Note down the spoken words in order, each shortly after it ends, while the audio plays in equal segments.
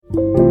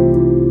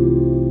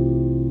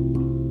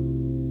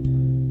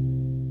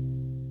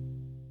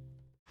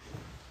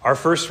Our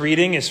first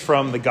reading is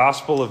from the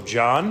Gospel of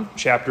John,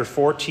 chapter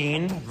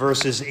 14,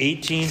 verses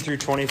 18 through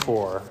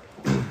 24.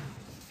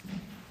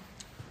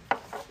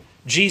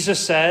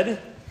 Jesus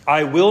said,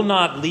 "I will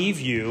not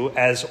leave you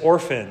as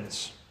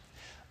orphans.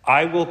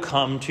 I will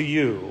come to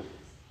you.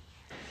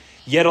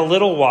 Yet a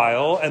little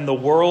while, and the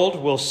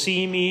world will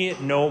see me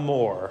no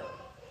more.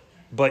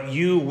 But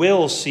you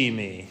will see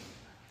me.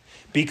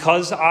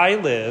 Because I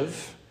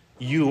live,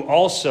 you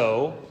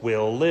also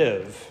will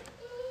live.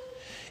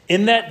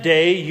 In that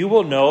day you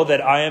will know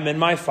that I am in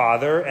my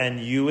Father,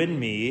 and you in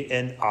me,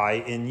 and I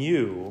in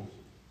you.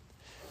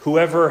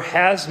 Whoever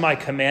has my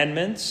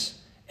commandments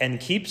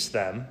and keeps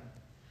them,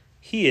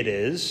 he it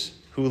is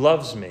who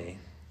loves me.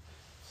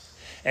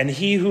 And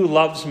he who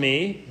loves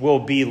me will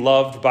be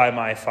loved by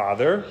my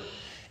Father,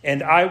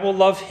 and I will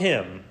love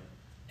him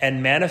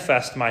and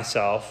manifest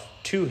myself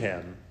to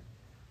him."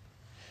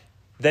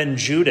 Then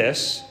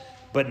Judas,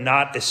 but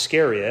not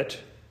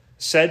Iscariot,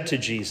 said to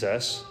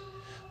Jesus,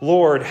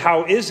 "Lord,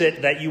 how is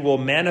it that you will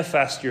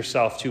manifest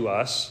yourself to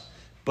us,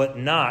 but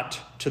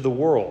not to the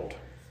world?"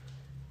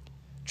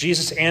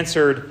 Jesus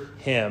answered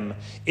him,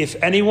 "If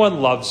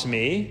anyone loves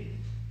me,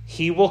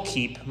 he will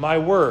keep my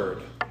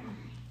word.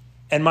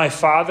 And my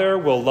Father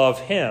will love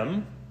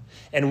him,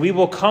 and we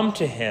will come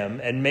to him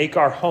and make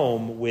our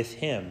home with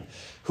him.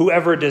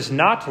 Whoever does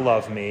not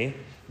love me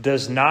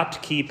does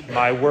not keep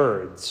my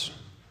words.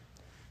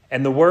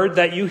 And the word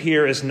that you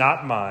hear is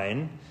not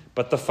mine,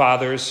 but the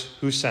Father's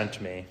who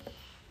sent me."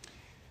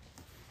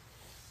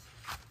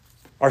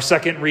 Our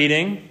second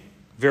reading,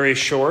 very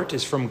short,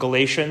 is from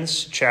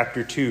Galatians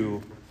chapter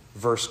 2,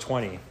 verse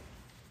 20.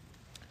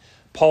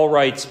 Paul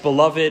writes,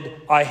 "Beloved,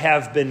 I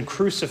have been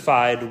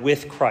crucified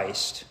with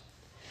Christ.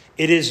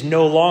 It is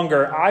no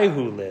longer I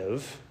who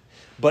live,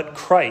 but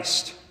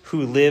Christ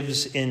who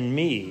lives in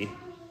me.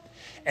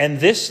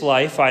 And this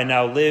life I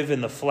now live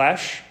in the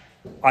flesh,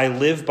 I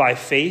live by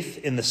faith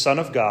in the Son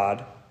of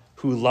God,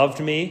 who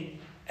loved me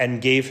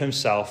and gave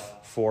himself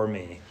for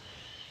me."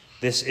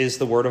 This is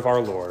the word of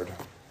our Lord.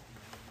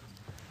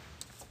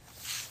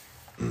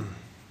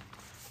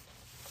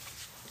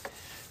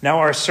 Now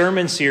our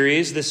sermon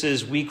series, this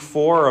is week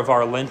 4 of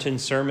our Lenten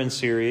sermon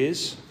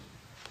series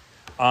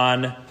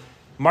on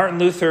Martin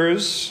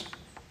Luther's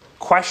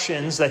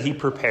questions that he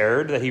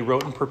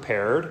wrote and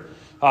prepared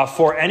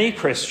for any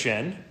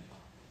Christian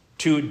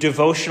to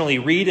devotionally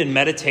read and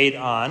meditate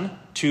on,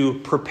 to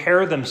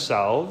prepare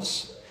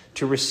themselves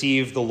to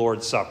receive the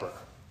Lord's Supper.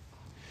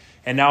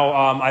 And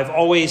now I've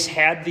always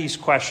had these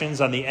questions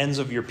on the ends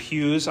of your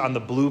pews on the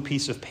blue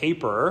piece of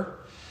paper.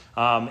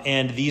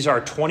 And these are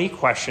 20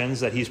 questions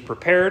that he's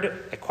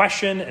prepared, a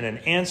question and an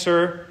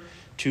answer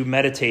to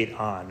meditate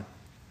on.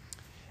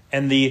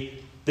 And the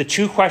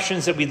two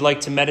questions that we'd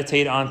like to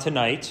meditate on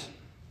tonight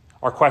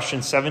are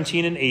questions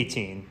 17 and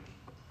 18.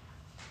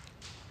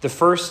 The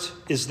first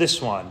is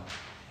this one,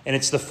 and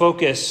it's the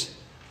focus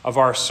of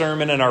our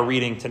sermon and our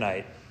reading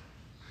tonight.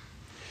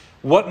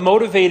 What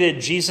motivated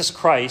Jesus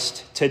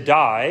Christ to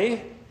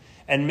die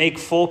and make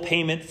full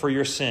payment for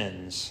your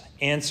sins?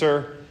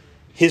 Answer: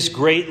 his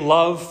great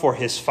love for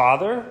his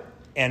Father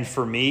and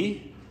for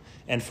me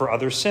and for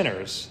other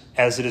sinners,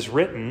 as it is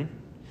written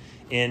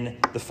in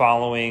the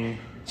following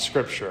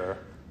scripture.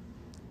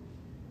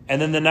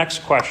 And then the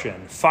next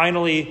question.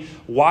 Finally,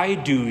 why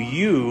do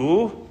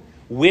you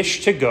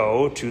wish to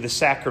go to the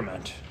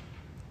sacrament?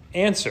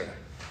 Answer: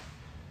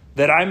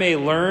 that I may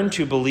learn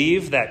to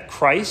believe that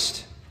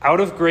Christ, out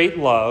of great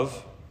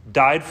love,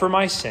 died for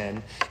my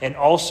sin, and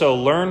also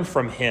learn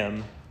from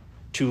him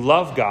to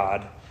love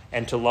God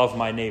and to love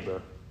my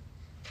neighbor.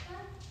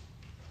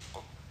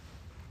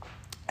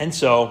 And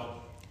so,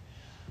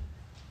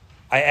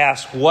 I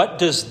ask, what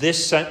does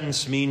this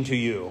sentence mean to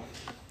you?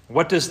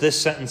 What does this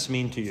sentence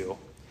mean to you?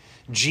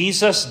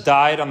 Jesus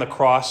died on the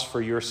cross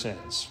for your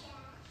sins.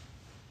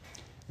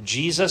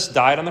 Jesus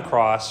died on the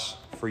cross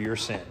for your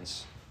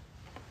sins.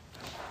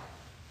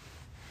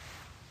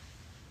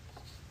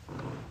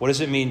 What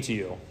does it mean to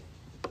you?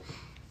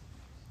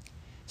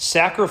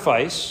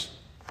 Sacrifice,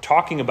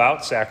 talking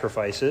about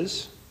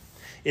sacrifices,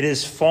 it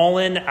has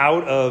fallen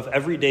out of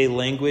everyday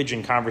language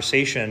and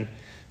conversation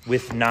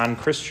with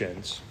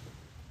non-Christians.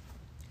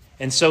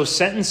 And so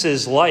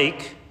sentences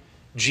like,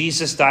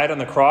 Jesus died on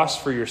the cross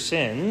for your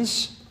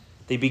sins,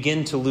 they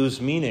begin to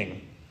lose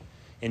meaning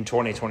in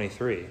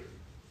 2023.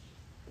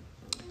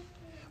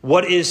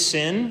 What is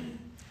sin?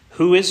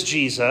 Who is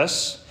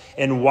Jesus?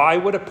 And why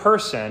would a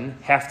person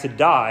have to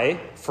die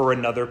for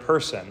another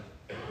person?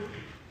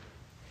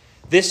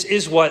 This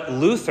is what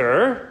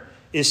Luther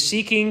is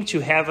seeking to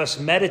have us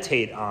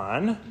meditate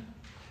on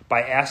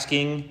by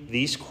asking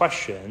these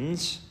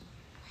questions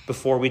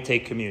before we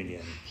take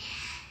communion.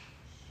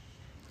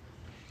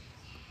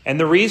 And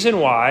the reason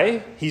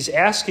why he's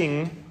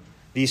asking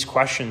these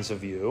questions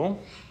of you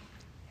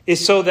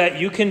is so that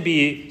you can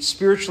be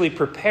spiritually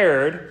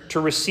prepared to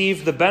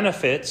receive the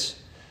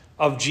benefits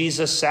of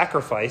Jesus'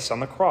 sacrifice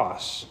on the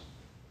cross.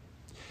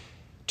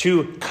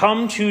 To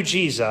come to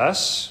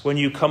Jesus when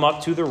you come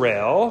up to the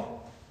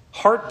rail,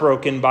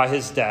 heartbroken by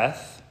his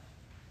death,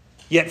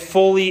 yet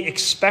fully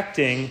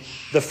expecting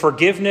the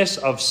forgiveness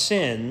of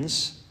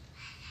sins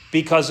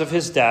because of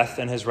his death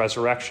and his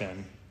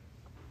resurrection.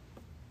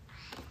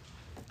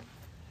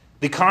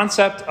 The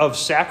concept of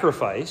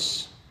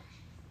sacrifice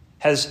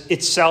has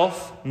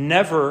itself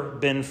never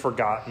been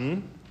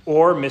forgotten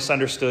or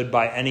misunderstood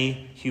by any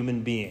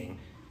human being.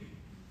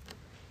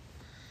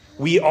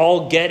 We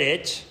all get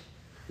it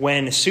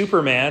when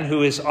Superman,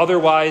 who is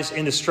otherwise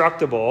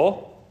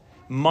indestructible,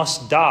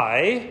 must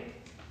die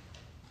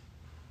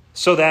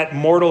so that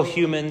mortal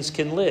humans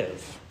can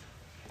live.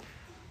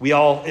 We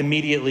all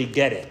immediately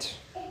get it.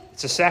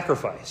 It's a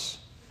sacrifice.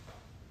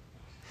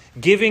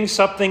 Giving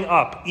something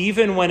up,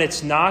 even when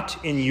it's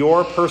not in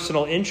your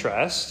personal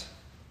interest,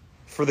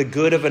 for the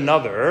good of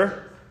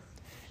another,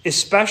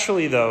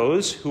 especially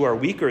those who are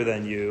weaker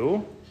than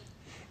you,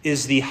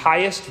 is the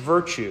highest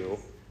virtue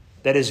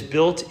that is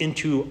built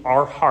into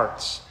our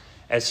hearts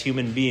as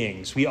human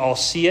beings. We all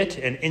see it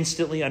and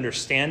instantly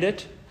understand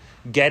it,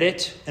 get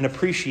it, and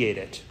appreciate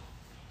it.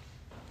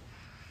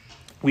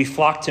 We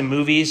flock to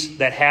movies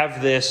that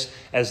have this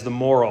as the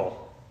moral.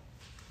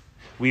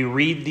 We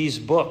read these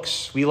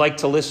books. We like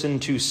to listen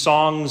to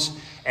songs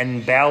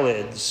and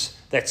ballads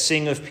that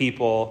sing of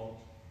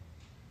people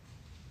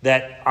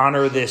that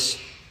honor this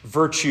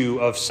virtue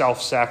of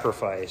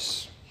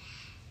self-sacrifice.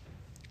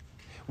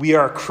 We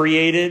are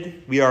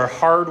created, we are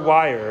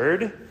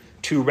hardwired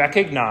to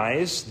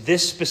recognize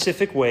this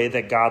specific way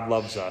that God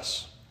loves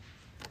us.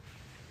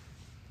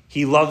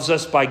 He loves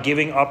us by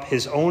giving up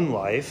his own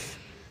life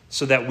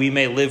so that we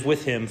may live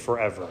with him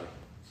forever.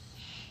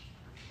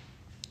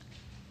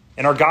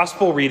 In our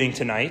gospel reading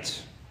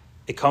tonight,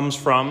 it comes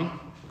from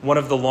one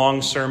of the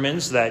long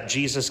sermons that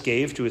Jesus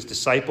gave to his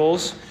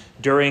disciples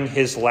during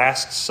his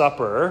Last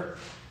Supper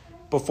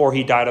before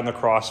he died on the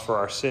cross for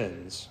our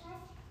sins.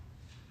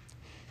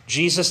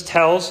 Jesus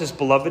tells his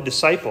beloved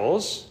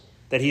disciples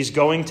that he's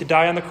going to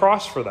die on the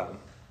cross for them.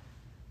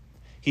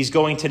 He's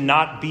going to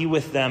not be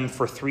with them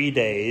for 3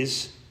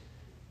 days,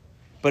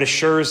 but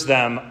assures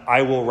them,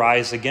 I will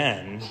rise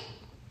again.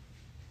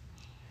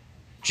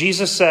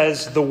 Jesus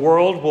says, the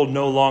world will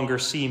no longer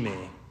see me,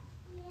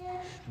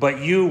 but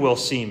you will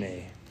see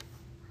me.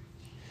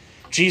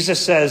 Jesus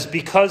says,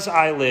 because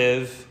I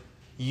live,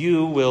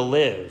 you will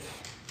live.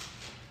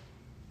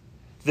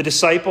 The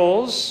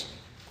disciples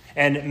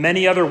and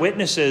many other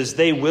witnesses,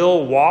 they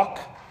will walk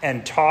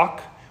and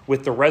talk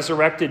with the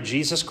resurrected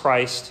Jesus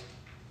Christ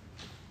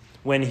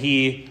when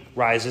he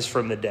rises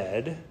from the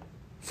dead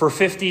for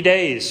 50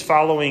 days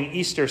following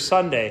Easter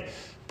Sunday.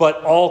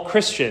 But all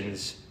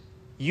Christians,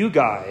 you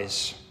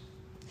guys,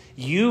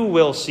 you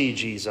will see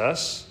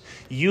Jesus.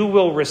 You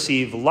will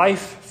receive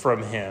life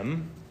from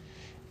him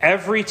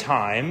every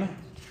time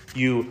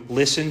you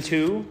listen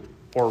to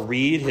or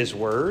read his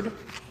word,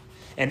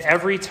 and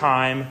every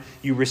time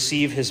you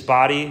receive his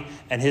body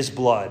and his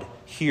blood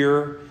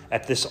here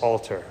at this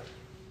altar.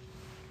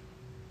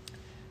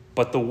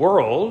 But the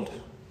world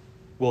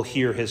will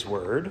hear his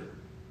word,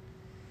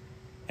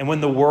 and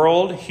when the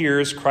world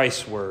hears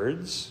Christ's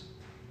words,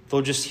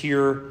 they'll just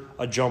hear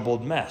a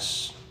jumbled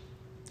mess.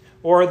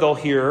 Or they'll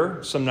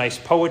hear some nice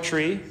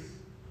poetry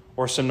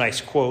or some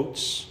nice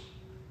quotes.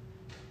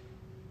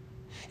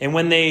 And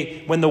when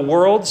the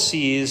world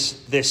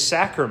sees this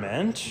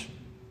sacrament,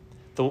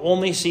 they'll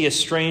only see a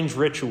strange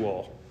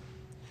ritual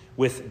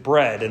with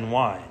bread and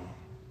wine.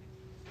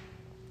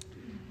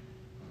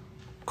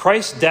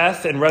 Christ's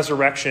death and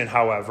resurrection,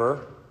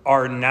 however,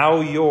 are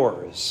now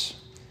yours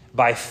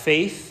by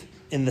faith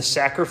in the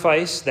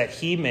sacrifice that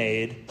he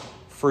made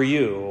for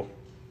you.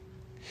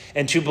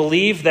 And to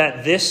believe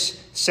that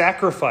this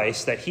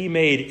sacrifice that he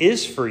made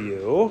is for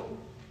you,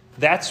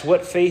 that's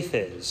what faith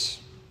is.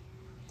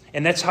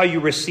 And that's how you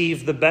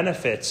receive the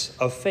benefits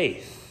of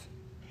faith.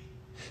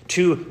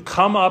 To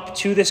come up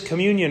to this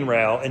communion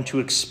rail and to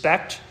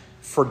expect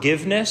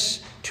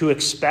forgiveness, to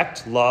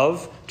expect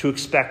love, to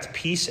expect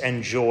peace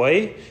and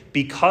joy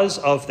because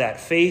of that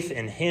faith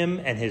in him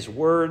and his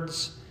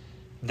words,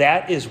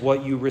 that is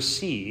what you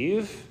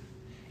receive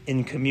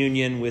in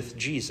communion with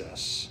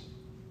Jesus.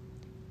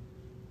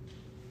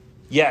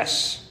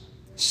 Yes,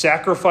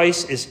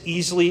 sacrifice is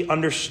easily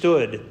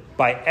understood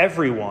by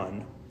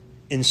everyone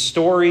in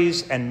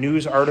stories and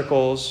news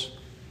articles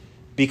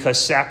because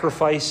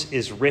sacrifice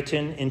is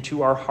written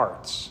into our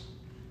hearts.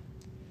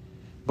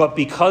 But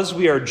because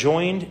we are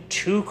joined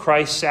to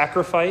Christ's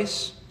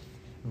sacrifice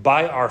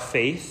by our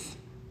faith,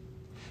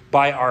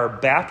 by our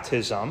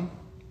baptism,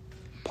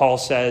 Paul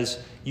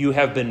says, you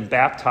have been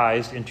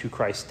baptized into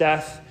Christ's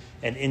death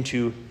and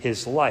into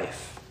his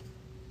life.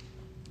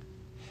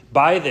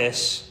 By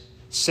this,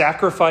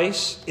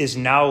 sacrifice is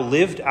now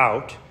lived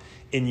out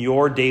in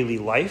your daily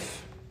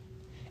life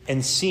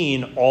and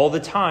seen all the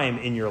time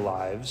in your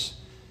lives,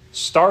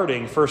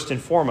 starting first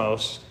and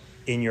foremost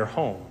in your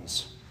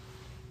homes.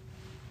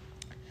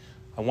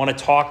 I want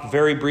to talk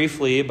very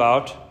briefly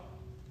about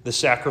the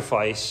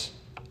sacrifice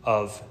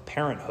of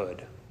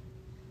parenthood.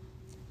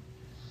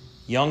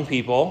 Young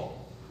people,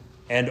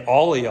 and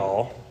all of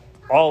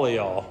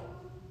y'all,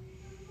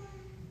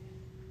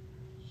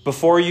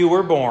 before you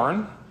were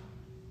born,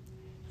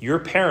 Your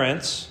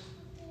parents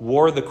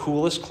wore the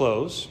coolest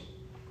clothes.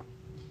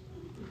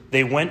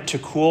 They went to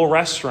cool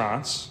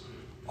restaurants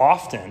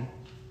often.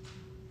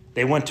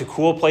 They went to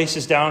cool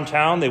places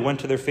downtown. They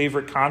went to their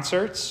favorite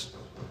concerts.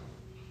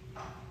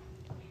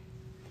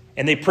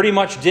 And they pretty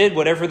much did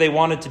whatever they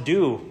wanted to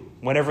do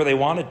whenever they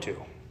wanted to.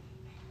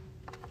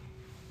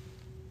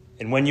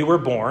 And when you were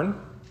born,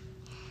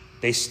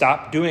 they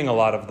stopped doing a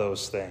lot of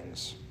those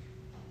things.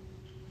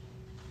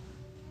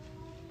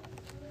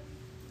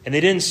 And they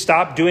didn't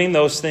stop doing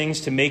those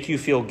things to make you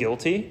feel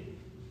guilty.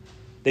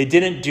 They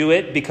didn't do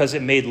it because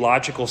it made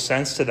logical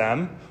sense to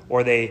them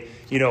or they,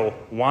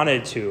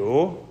 wanted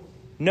to.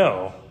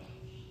 No.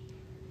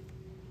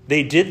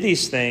 They did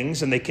these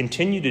things and they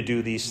continue to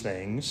do these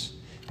things.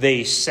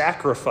 They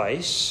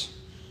sacrifice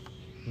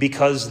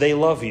because they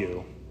love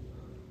you.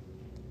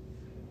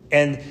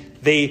 And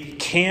they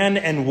can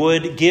and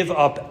would give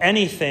up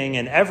anything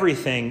and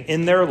everything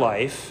in their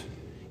life,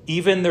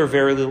 even their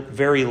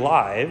very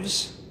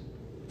lives,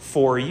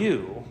 for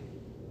you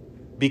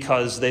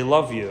because they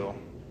love you.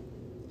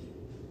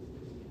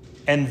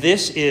 And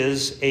this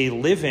is a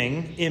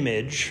living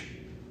image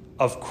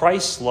of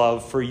Christ's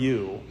love for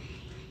you.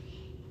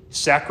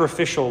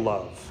 Sacrificial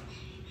love.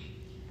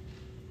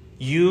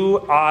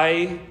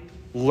 I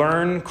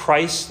learn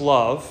Christ's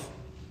love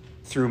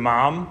through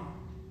mom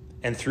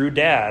and through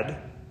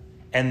dad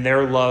and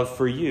their love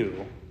for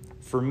you,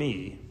 for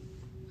me.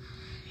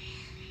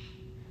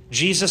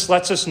 Jesus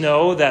lets us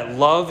know that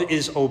love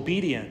is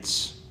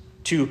obedience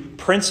to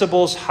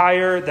principles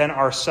higher than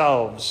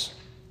ourselves,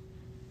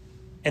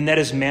 and that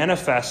is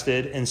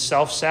manifested in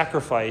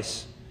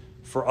self-sacrifice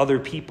for other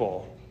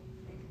people.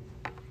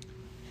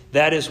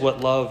 That is what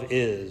love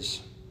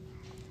is.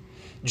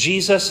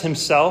 Jesus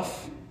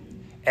himself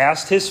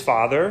asked his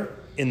Father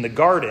in the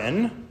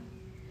garden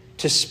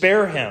to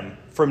spare him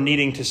from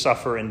needing to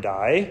suffer and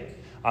die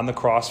on the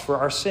cross for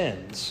our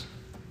sins.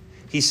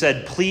 He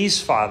said, "Please,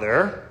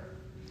 Father,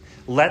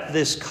 let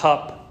this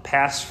cup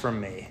pass from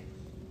me."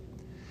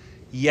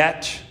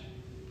 Yet,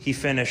 he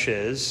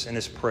finishes in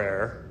his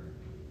prayer,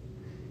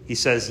 he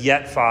says,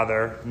 "Yet,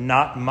 Father,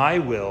 not my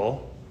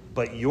will,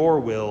 but your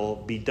will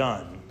be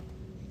done."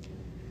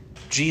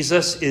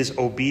 Jesus is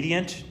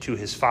obedient to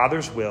his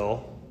Father's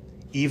will,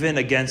 even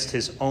against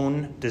his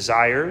own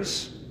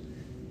desires,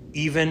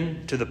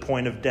 even to the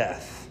point of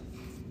death.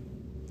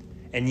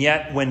 And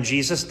yet, when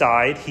Jesus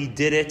died, he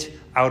did it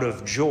out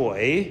of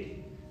joy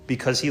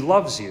because he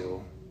loves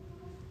you.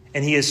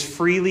 And he is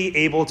freely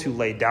able to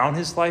lay down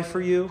his life for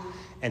you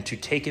and to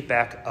take it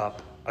back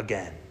up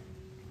again.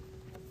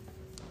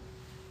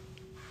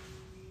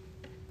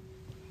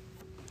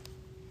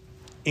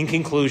 In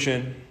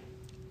conclusion,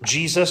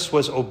 Jesus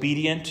was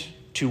obedient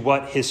to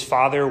what his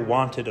Father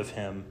wanted of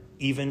him,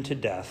 even to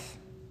death.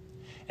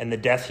 And the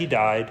death he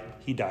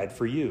died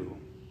for you.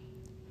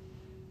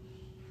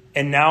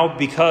 And now,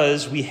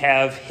 because we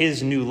have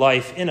his new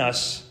life in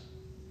us,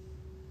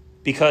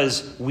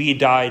 because we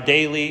die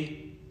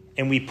daily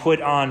and we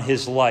put on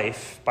his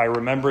life by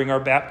remembering our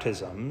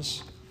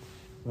baptisms,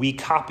 we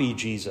copy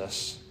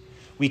Jesus.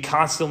 We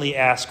constantly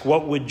ask,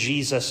 what would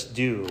Jesus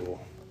do?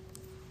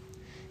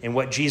 And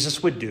what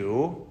Jesus would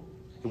do,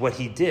 what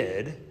he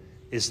did,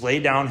 is lay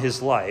down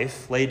his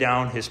life, lay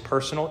down his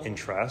personal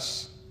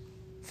interests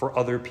for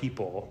other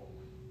people,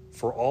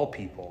 for all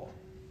people.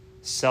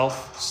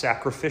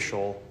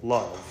 Self-sacrificial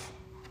love.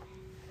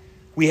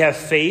 We have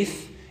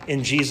faith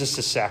in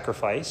Jesus'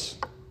 sacrifice,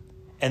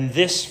 and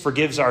this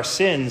forgives our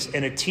sins,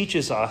 and it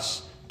teaches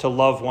us to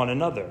love one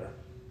another.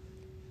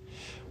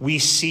 We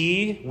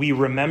see, we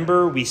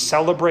remember, we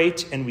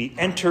celebrate, and we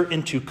enter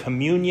into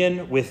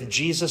communion with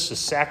Jesus'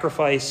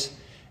 sacrifice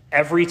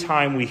every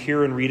time we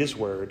hear and read his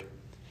word,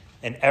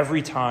 and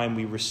every time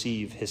we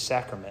receive his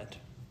sacrament.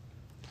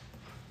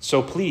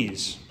 So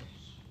please,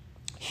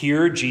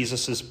 hear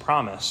Jesus'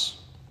 promise.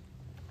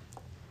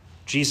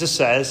 Jesus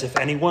says, "If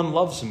anyone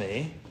loves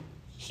me,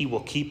 he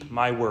will keep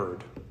my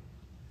word.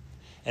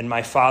 And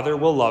my Father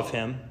will love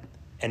him,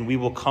 and we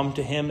will come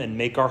to him and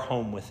make our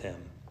home with him."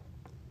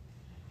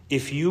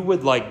 If you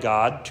would like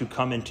God to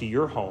come into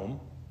your home,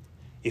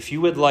 if you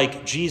would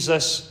like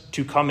Jesus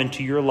to come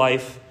into your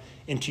life,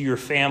 into your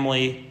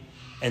family,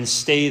 and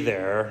stay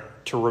there,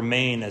 to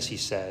remain, as he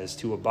says,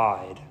 to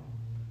abide,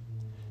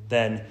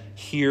 then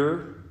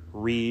hear,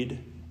 read,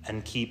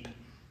 and keep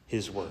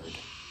his word.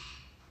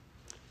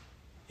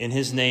 In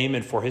his name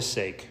and for his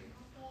sake,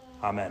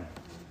 amen.